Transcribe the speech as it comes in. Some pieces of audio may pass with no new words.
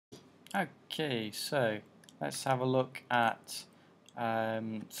Okay, so let's have a look at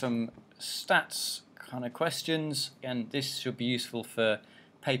some stats kind of questions, and this should be useful for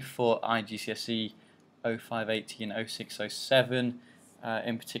paper 4 IGCSE 0580 and 0607,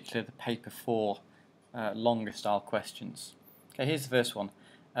 in particular the paper 4 longer style questions. Okay, here's the first one.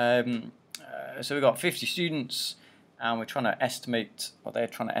 So we've got 50 students, and we're trying to estimate, or they're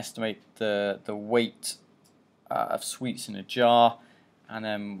trying to estimate the weight of sweets in a jar, and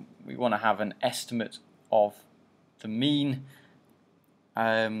then we want to have an estimate of the mean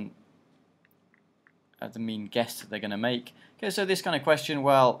guess that they're going to make. Okay, so this kind of question,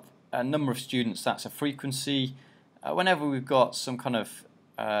 well, a number of students, that's a frequency. Whenever we've got some kind of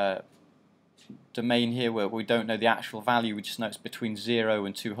domain here where we don't know the actual value, we just know it's between 0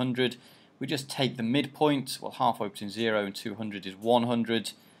 and 200, we just take the midpoint. Well, halfway between 0 and 200 is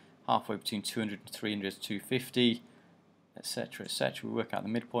 100, halfway between 200 and 300 is 250, etc., etc. We work out the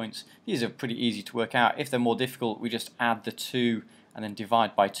midpoints. These are pretty easy to work out. If they're more difficult, we just add the 2 and then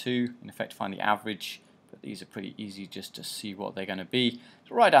divide by 2, in effect find the average, but these are pretty easy just to see what they're going to be.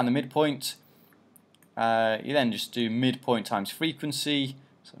 So write down the midpoint. You then just do midpoint times frequency,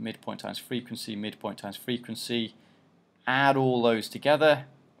 so midpoint times frequency, midpoint times frequency, add all those together,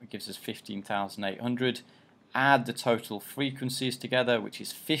 it gives us 15,800, add the total frequencies together, which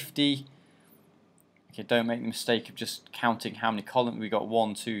is 50. Okay, don't make the mistake of just counting how many columns. We got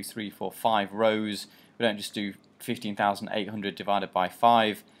 1, 2, 3, 4, 5 rows. We don't just do 15,800 divided by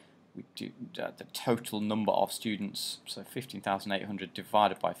 5. We do the total number of students. So 15,800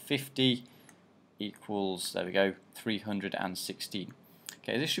 divided by 50 equals, there we go, 316.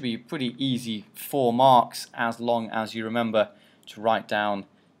 Okay, this should be pretty easy, 4 marks, as long as you remember to write down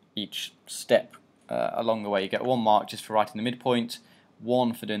each step along the way. You get 1 mark just for writing the midpoint,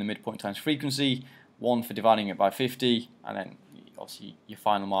 1 for doing the midpoint times frequency, 1 for dividing it by 50, and then obviously your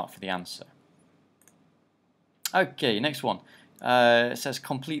final mark for the answer. Okay, next one. It says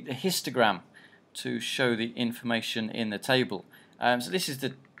complete the histogram to show the information in the table. So this is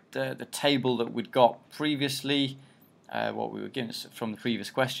the table that we'd got previously, what we were given from the previous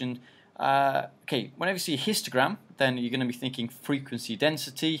question. Okay, whenever you see a histogram, then you're going to be thinking frequency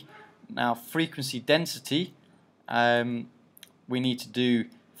density. Now, frequency density, we need to do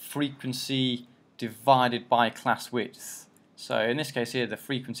frequency divided by class width. So in this case here, the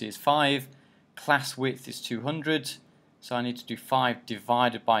frequency is 5, class width is 200, so I need to do 5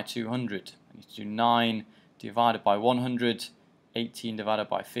 divided by 200. I need to do 9 divided by 100, 18 divided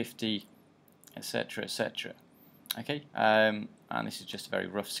by 50, etc., etc. Okay, and this is just a very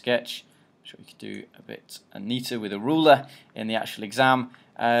rough sketch. I'm sure you could do a bit neater with a ruler in the actual exam.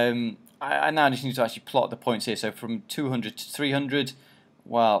 I now just need to actually plot the points here. So from 200 to 300,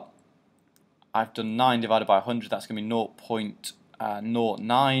 well, I've done 9 divided by 100, that's going to be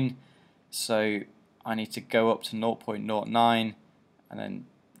 0.09. So I need to go up to 0.09 and then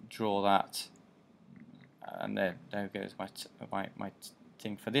draw that. And there goes my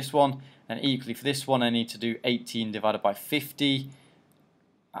thing for this one. And equally for this one, I need to do 18 divided by 50,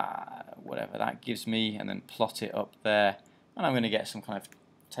 whatever that gives me, and then plot it up there. And I'm going to get some kind of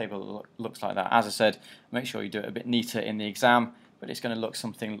table that looks like that. As I said, make sure you do it a bit neater in the exam, but it's going to look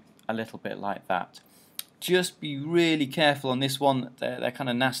something a little bit like that. Just be really careful on this one. They're kind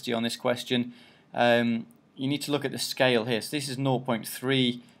of nasty on this question. You need to look at the scale here. So this is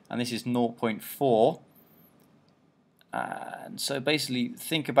 0.3 and this is 0.4. And so basically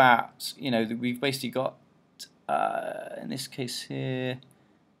think about, that we've basically got, in this case here,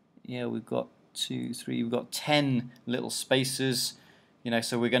 yeah, we've got 2, 3, we've got 10 little spaces.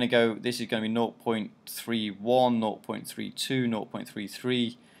 So we're going to go, this is going to be 0.31, 0.32,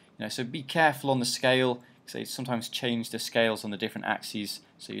 0.33. So be careful on the scale, because they sometimes change the scales on the different axes,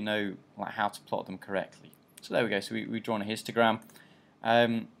 so you know how to plot them correctly. So there we go, so we've drawn a histogram.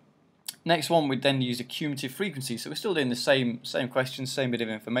 Next one, we'd then use a cumulative frequency. So we're still doing the same question, same bit of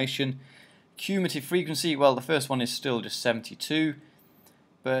information. Cumulative frequency, well, the first one is still just 72,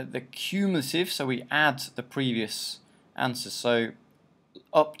 but the cumulative, so we add the previous answers. So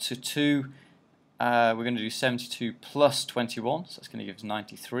up to 2, we're going to do 72 plus 21, so that's going to give us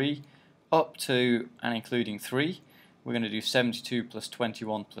 93. Up to and including 3, we're going to do 72 plus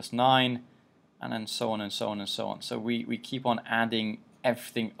 21 plus 9, and then so on and so on and so on. So we keep on adding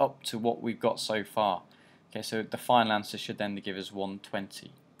everything up to what we've got so far. Okay, so the final answer should then give us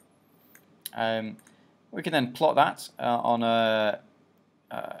 120. We can then plot that on a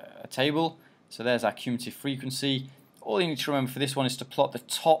table. So there's our cumulative frequency. All you need to remember for this one is to plot the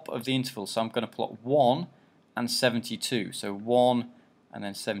top of the interval. So I'm going to plot 1 and 72. So 1 and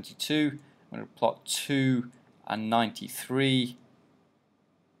then 72. I'm going to plot 2 and 93.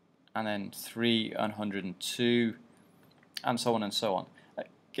 and then 3 and 102, and so on and so on.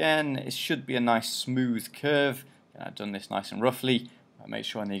 Again, it should be a nice smooth curve. I've done this nice and roughly. Make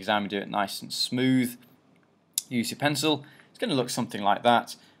sure in the exam you do it nice and smooth. Use your pencil. It's going to look something like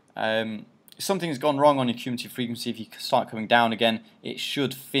that. If something's gone wrong on your cumulative frequency, if you start coming down again, it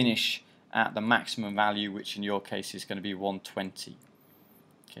should finish at the maximum value, which in your case is going to be 120.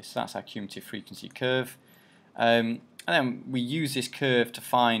 Okay, so that's our cumulative frequency curve. And then we use this curve to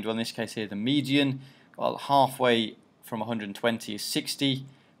find, well in this case here, the median. Well, halfway from 120 is 60,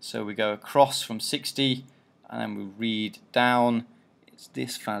 so we go across from 60, and then we read down. It's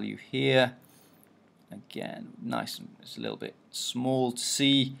this value here. Again, nice, it's a little bit small to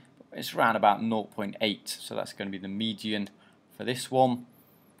see. It's around about 0.8, so that's going to be the median for this one.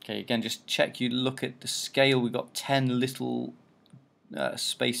 Okay, again, just check you look at the scale. We've got 10 little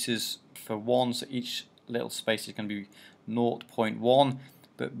spaces for 1, so each little space is going to be 0.1.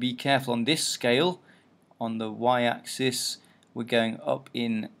 But be careful on this scale. On the y-axis, we're going up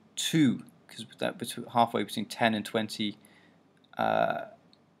in 2, because that halfway between 10 and 20.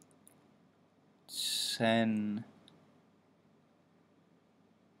 10.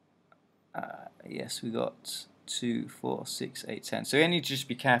 Yes, we got 2, 4, 6, 8, 10. So you need to just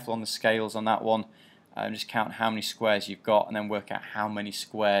be careful on the scales on that one. Just count how many squares you've got, and then work out how many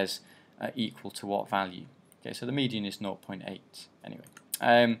squares are equal to what value. Okay, so the median is 0.8. Anyway,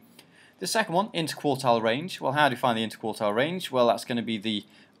 the second one, interquartile range. Well, how do you find the interquartile range? Well, that's going to be the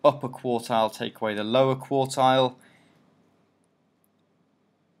upper quartile take away the lower quartile.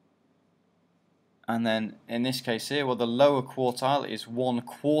 And then in this case here, well, the lower quartile is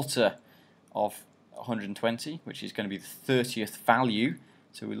 1/4 of 120, which is going to be the 30th value.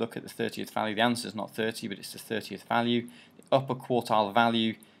 So we look at the 30th value. The answer is not 30, but it's the 30th value. The upper quartile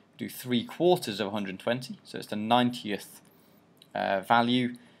value, do 3/4 of 120, so it's the 90th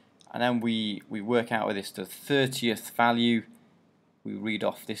value. And then we work out with this the 30th value. We read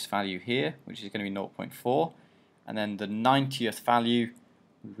off this value here, which is going to be 0.4. And then the 90th value,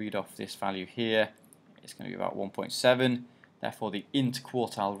 we read off this value here. It's going to be about 1.7. Therefore, the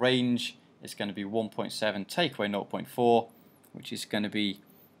interquartile range is going to be 1.7 take away 0.4, which is going to be,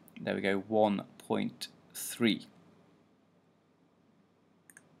 there we go, 1.3.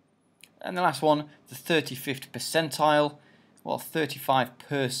 And the last one, the 35th percentile. Well,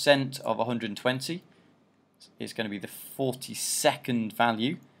 35% of 120 is going to be the 42nd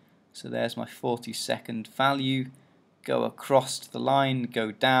value. So there's my 42nd value. Go across the line,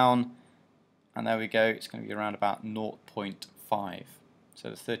 go down, and there we go. It's going to be around about 0.5. So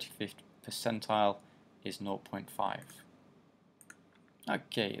the 35th percentile is 0.5.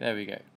 Okay, there we go.